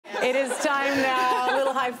It is time now. A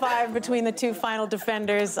little high five between the two final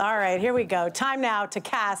defenders. All right, here we go. Time now to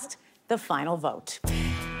cast the final vote.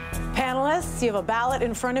 Panelists, you have a ballot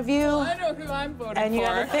in front of you. Well, I know who I'm voting for. And you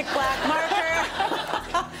have a thick black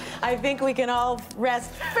marker. I think we can all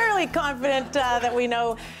rest fairly confident that we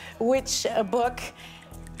know which book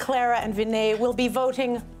Clara and Vinay will be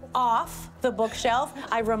voting off the bookshelf.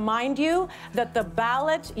 I remind you that the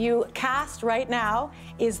ballot you cast right now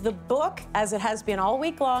is the book, as it has been all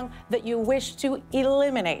week long, that you wish to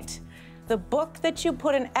eliminate. The book that you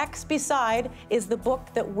put an X beside is the book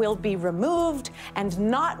that will be removed and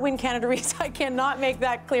not Win Canada Reads. I cannot make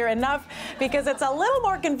that clear enough because it's a little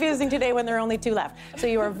more confusing today when there are only two left. So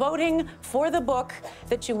you are voting for the book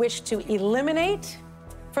that you wish to eliminate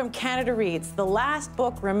from Canada Reads. The last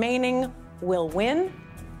book remaining will win.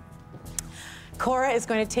 Cora is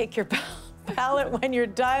going to take your ballot when you're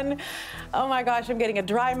done. Oh my gosh, I'm getting a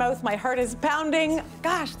dry mouth. My heart is pounding.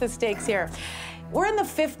 Gosh, the stakes here. We're in the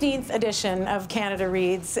 15th edition of Canada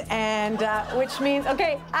Reads, and which means,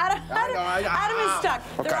 okay, Adam is stuck.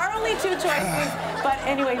 Okay. There are only two choices, but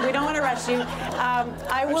anyway, we don't want to rush you.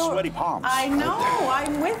 I will. Sweaty palms. I know,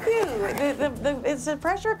 I'm with you. It's a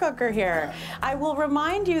pressure cooker here. I will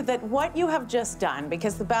remind you that what you have just done,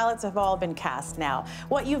 because the ballots have all been cast now,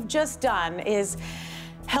 what you've just done is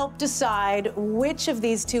help decide which of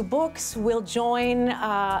these two books will join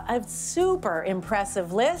a super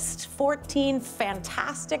impressive list. 14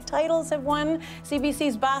 fantastic titles have won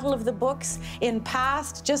CBC's Battle of the Books in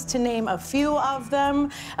past, just to name a few of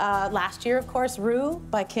them. Last year, of course, Rue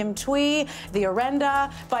by Kim Twee, The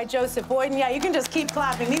Orenda by Joseph Boyden. Yeah, you can just keep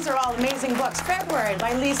clapping. These are all amazing books. February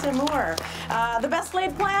by Lisa Moore. The Best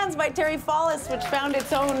Laid Plans by Terry Follis, which found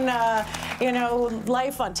its own,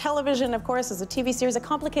 life on television, of course, as a TV series.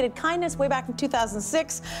 A Complicated Kindness way back in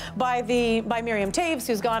 2006 by Miriam Taves,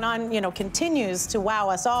 who's gone on, continues to wow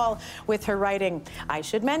us all with her writing. I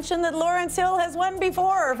should mention that Lawrence Hill has won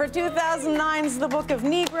before for 2009's The Book of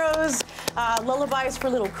Negroes, Lullabies for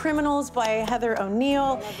Little Criminals by Heather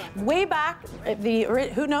O'Neill. Way back,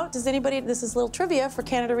 who knows, does anybody, this is a little trivia for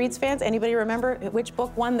Canada Reads fans, anybody remember which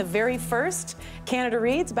book won the very first Canada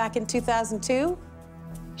Reads back in 2002?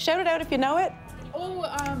 Shout it out if you know it. Oh,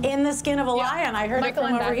 In the Skin of a Lion. I heard Michael it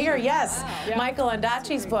from over here. Yes, wow. Yeah. Michael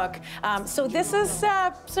Ondaatje's book. So this is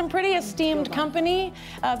some pretty esteemed company.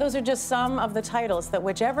 Those are just some of the titles that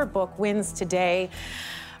whichever book wins today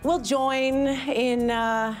will join in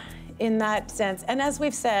that sense. And as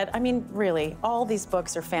we've said, I mean, really, all these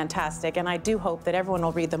books are fantastic, and I do hope that everyone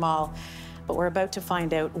will read them all. But we're about to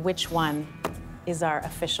find out which one is our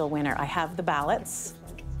official winner. I have the ballots.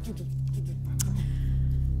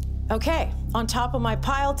 Okay, on top of my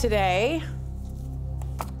pile today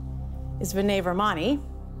is Vinay Virmani.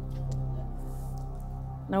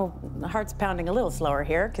 No, the heart's pounding a little slower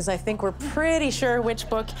here because I think we're pretty sure which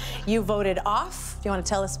book you voted off. Do you want to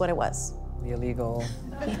tell us what it was? The Illegal.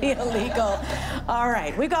 The Illegal. All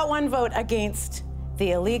right, we got one vote against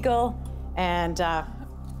The Illegal, and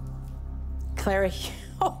Clara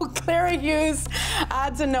Hughes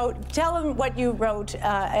adds a note. Tell them what you wrote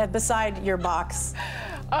beside your box.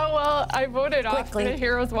 Oh, well, I voted off The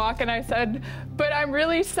Hero's Walk, and I said, but I'm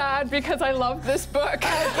really sad because I love this book.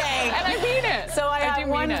 Okay. And I mean it. So I have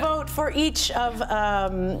one vote for each of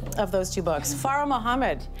those two books. Farah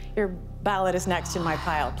Mohammed, your ballot is next in my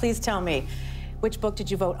pile. Please tell me, which book did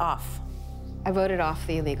you vote off? I voted off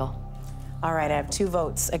The Illegal. All right, I have two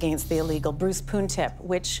votes against The Illegal. Bruce Poontip,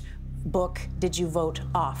 which book did you vote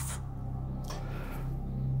off?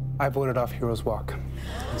 I voted off Hero's Walk.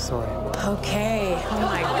 I'm sorry. Okay. Oh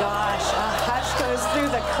my gosh. A hush goes through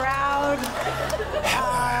the crowd.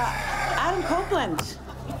 Adam Copeland,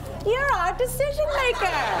 you're a decision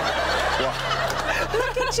maker.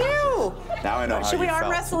 Look at you. Now I know how Should we you arm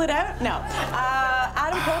felt. wrestle it out? No.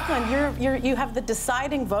 Adam Copeland, you have the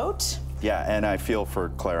deciding vote. Yeah, and I feel for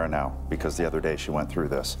Clara now because the other day she went through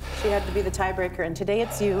this. She had to be the tiebreaker, and today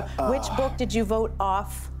it's you. Which book did you vote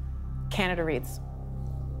off Canada Reads?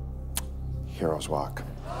 Hero's Walk.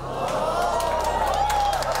 The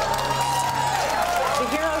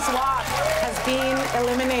Hero's Walk has been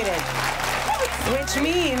eliminated, which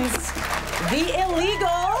means The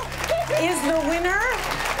Illegal is the winner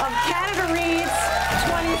of Canada Reads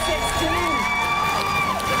 2016.